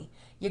family.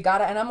 You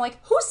gotta, and I'm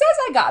like, who says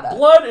I gotta?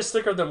 Blood is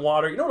thicker than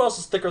water. You know what else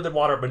is thicker than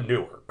water?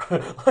 Manure.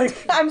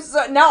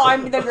 Now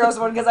I'm the gross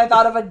one because I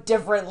thought of a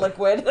different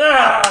liquid.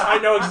 I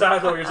know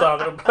exactly what you're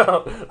talking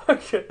about.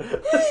 Okay.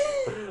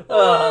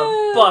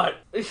 But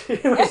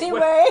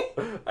anyway,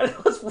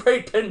 let's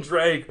rate Ben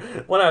Drake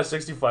 1 out of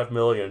 65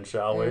 million,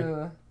 shall we?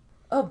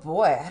 Oh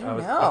boy, I don't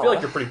know. I feel like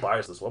you're pretty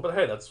biased this one, but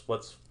hey, that's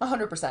what's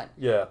 100%.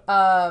 Yeah.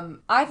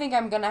 I think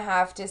I'm gonna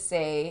have to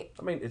say.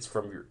 I mean, it's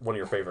from one of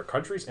your favorite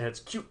countries, and it's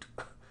cute.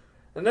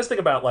 And this thing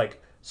about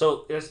like.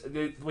 So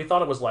we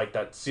thought it was like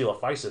that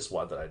Coelophysis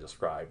one that I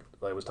described,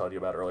 that I was telling you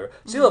about earlier.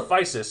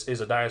 Coelophysis is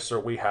a dinosaur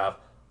we have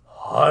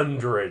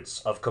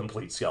hundreds of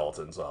complete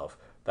skeletons of.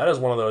 That is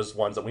one of those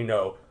ones that we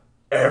know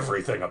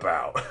everything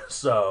about.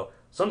 So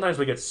sometimes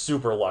we get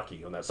super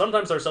lucky on that.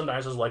 Sometimes there's some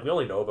dinosaurs like we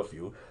only know of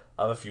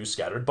a few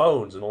scattered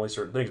bones and only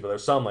certain things. But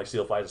there's some like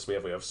Coelophysis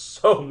we have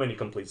so many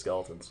complete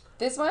skeletons.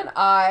 This one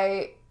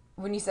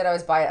when you said I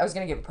was biased, I was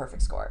going to give a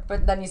perfect score.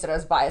 But then you said I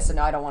was biased, so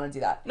now I don't want to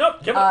do that.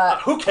 Nope.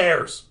 Who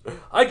cares?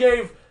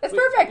 It's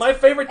perfect. My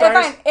favorite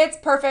dinosaur. It's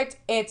perfect.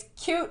 It's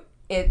cute.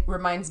 It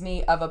reminds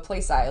me of a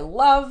place I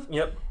love.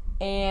 Yep.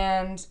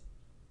 And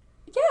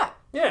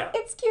yeah.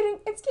 It's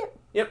cute. It's cute.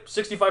 Yep.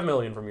 65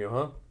 million from you,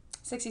 huh?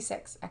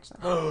 66,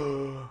 actually.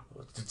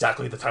 It's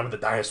exactly the time of the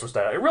dinosaurs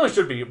died. It really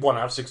should be 1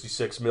 out of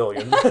 66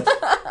 million.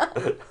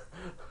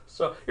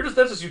 So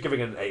that's just you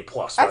giving it an A+.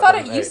 I thought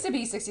it used to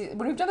be 60.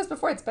 When we've done this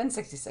before, it's been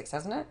 66,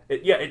 hasn't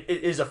it?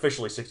 It is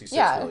officially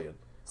 66 million.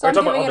 So I'm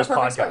giving it a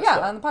perfect score.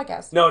 Yeah, on the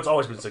podcast. No, it's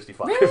always been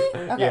 65.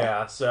 Really? Okay.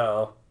 Yeah,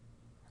 so...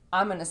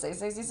 I'm going to say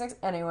 66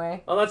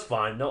 anyway. Oh, that's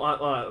fine.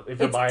 No, if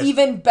you're biased... It's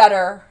even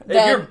better than...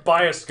 If you're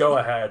biased, go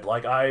ahead.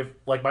 Like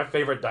my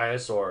favorite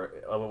dinosaur,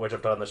 which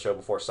I've done on the show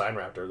before,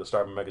 Signraptor, the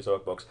Starman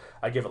Megazoic books,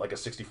 I give it like a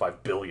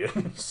 65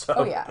 billion. So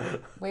oh, yeah.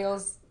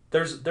 Whales...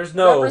 There's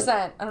no...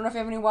 Represent. I don't know if you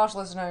have any Welsh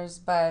listeners,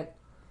 but...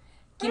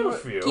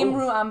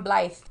 Gymru am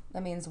Blythe.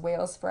 That means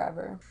Wales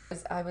forever.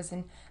 I was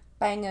in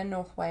Bangor,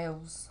 North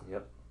Wales.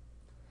 Yep.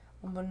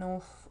 on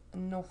the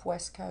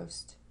northwest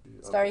coast.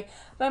 It's very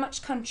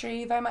much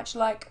country, very much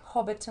like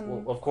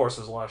Hobbiton. Well, of course,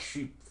 there's a lot of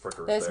sheep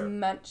frickers There's there.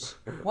 much.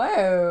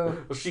 Whoa.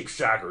 Well, sheep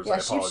shaggers. Yeah, I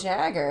sheep apologize.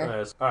 shagger.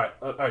 Yes. All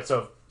right.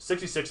 So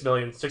 66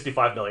 million,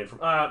 65 million from.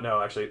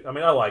 No, actually, I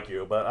mean, I like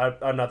you, but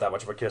I'm not that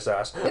much of a kiss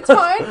ass. It's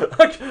fine.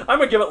 I'm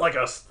gonna give it like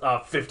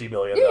a 50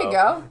 million. There you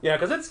go. Yeah,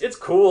 because it's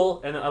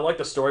cool, and I like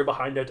the story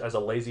behind it. As a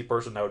lazy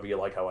person, that would be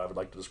like how I would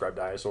like to describe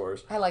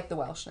dinosaurs. I like the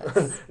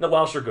Welshness. The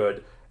Welsh are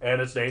good, and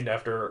it's named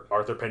after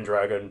Arthur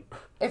Pendragon.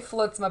 It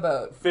floats my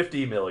boat.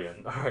 50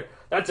 million. All right,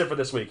 that's it for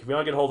this week. If you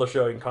want to get a hold of the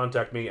show, you can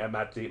contact me at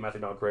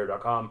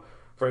matthew.creator.com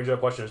for any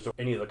questions to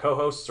any of the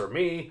co-hosts or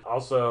me.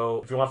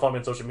 Also, if you want to follow me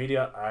on social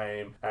media,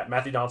 I'm at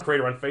Matthew Donald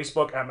Creator on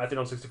Facebook, at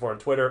MatthewDonald64 on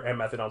Twitter, and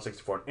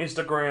MatthewDonald64 on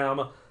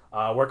Instagram.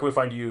 Where can we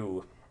find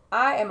you?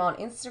 I am on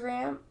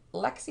Instagram,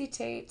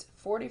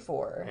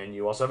 LexiTate44. And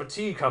you also have a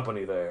tea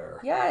company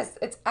there. Yes,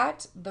 it's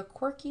at The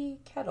Quirky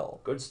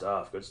Kettle. Good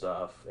stuff.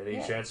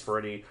 Any chance for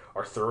any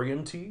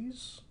Arthurian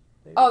teas?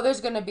 Maybe? Oh, there's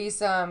going to be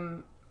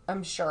some,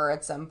 I'm sure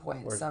at some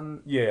point,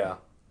 some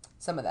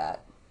of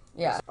that.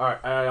 Yeah. All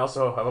right. I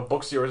also have a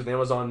book series on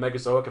Amazon,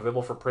 Megazoic,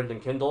 available for print and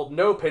Kindle.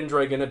 No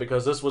Pendragon in it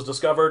because this was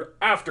discovered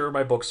after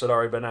my books had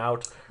already been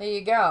out. There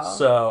you go.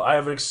 So I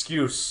have an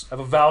excuse. I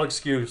have a valid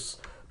excuse.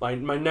 My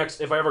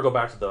next, if I ever go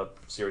back to the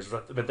series,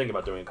 which I've been thinking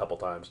about doing a couple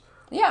times.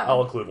 Yeah.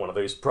 I'll include one of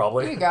these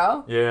probably. There you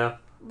go. Yeah.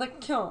 The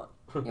cute.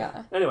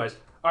 Yeah. Anyways.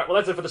 All right, well,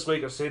 that's it for this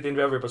week. I'll see you at the end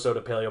of every episode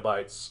of Paleo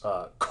Bites.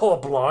 Call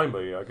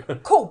blimey.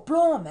 Cool,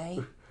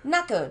 blimey.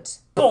 Knackered.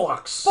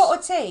 Bollocks. Pot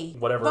of tea.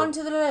 Whatever. Run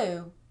to the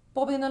loo.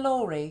 Bobby in the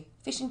lorry.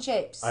 Fish and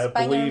chips.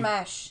 Banger and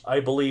mash.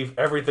 I believe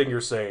everything you're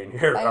saying.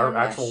 Here, Banger our and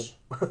actual...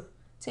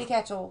 Tea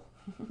kettle.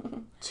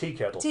 Tea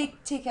kettle.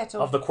 Tea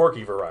kettle. Of the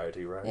quirky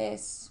variety, right?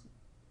 Yes.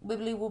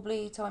 Wibbly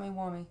wobbly, timey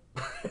wimey.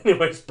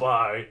 Anyways,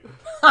 bye.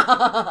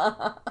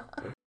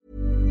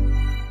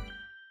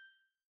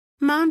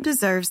 Mom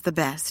deserves the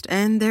best,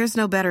 and there's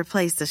no better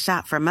place to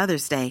shop for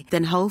Mother's Day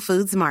than Whole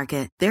Foods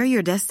Market. They're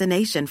your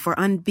destination for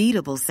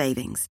unbeatable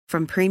savings,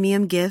 from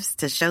premium gifts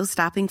to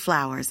show-stopping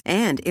flowers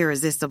and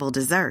irresistible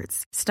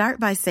desserts. Start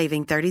by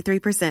saving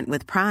 33%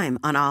 with Prime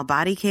on all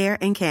body care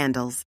and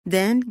candles.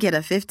 Then get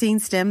a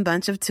 15-stem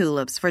bunch of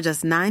tulips for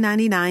just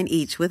 $9.99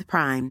 each with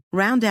Prime.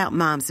 Round out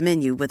Mom's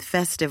menu with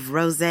festive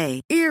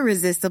rosé,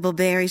 irresistible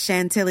berry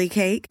chantilly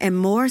cake, and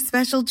more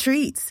special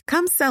treats.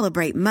 Come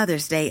celebrate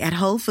Mother's Day at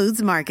Whole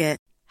Foods Market.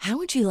 How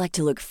would you like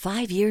to look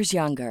 5 years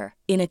younger?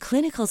 In a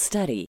clinical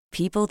study,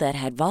 people that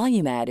had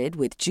volume added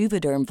with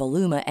Juvederm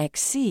Voluma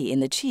XC in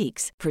the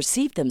cheeks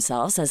perceived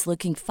themselves as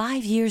looking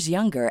 5 years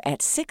younger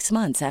at 6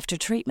 months after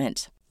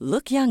treatment.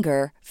 Look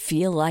younger,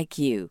 feel like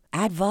you.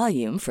 Add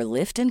volume for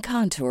lift and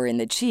contour in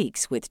the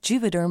cheeks with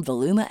Juvederm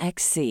Voluma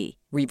XC.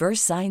 Reverse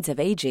signs of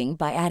aging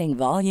by adding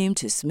volume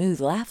to smooth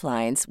laugh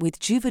lines with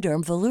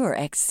Juvederm Volure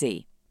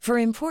XC. For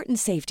important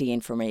safety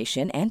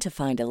information and to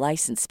find a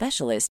licensed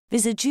specialist,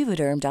 visit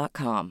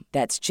Juvederm.com.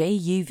 That's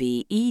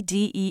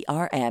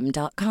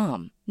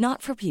JUVEDERM.com.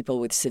 Not for people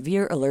with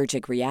severe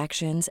allergic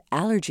reactions,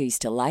 allergies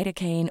to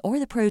lidocaine, or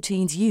the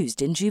proteins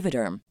used in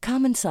Juvederm.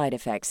 Common side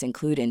effects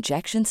include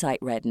injection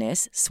site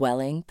redness,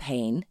 swelling,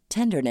 pain,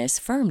 tenderness,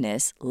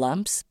 firmness,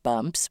 lumps,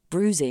 bumps,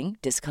 bruising,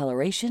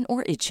 discoloration,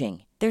 or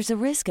itching. There's a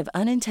risk of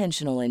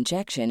unintentional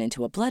injection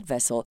into a blood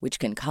vessel, which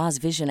can cause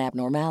vision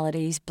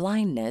abnormalities,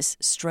 blindness,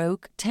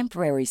 stroke,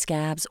 temporary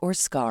scabs, or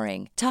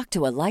scarring. Talk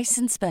to a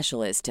licensed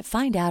specialist to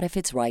find out if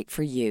it's right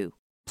for you.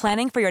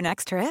 Planning for your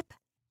next trip?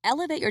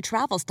 Elevate your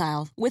travel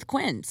style with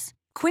Quince.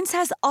 Quince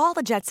has all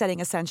the jet-setting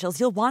essentials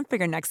you'll want for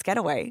your next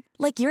getaway,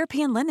 like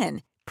European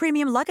linen,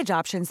 premium luggage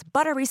options,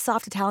 buttery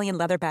soft Italian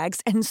leather bags,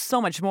 and so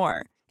much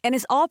more. And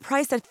is all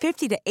priced at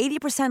 50 to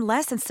 80%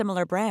 less than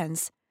similar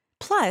brands.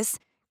 Plus,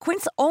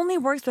 Quince only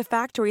works with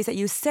factories that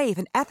use safe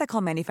and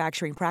ethical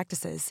manufacturing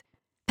practices.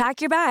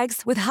 Pack your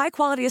bags with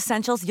high-quality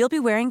essentials you'll be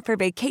wearing for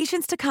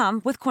vacations to come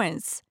with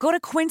Quince. Go to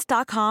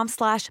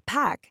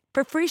quince.com/pack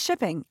for free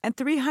shipping and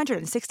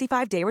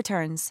 365-day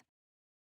returns.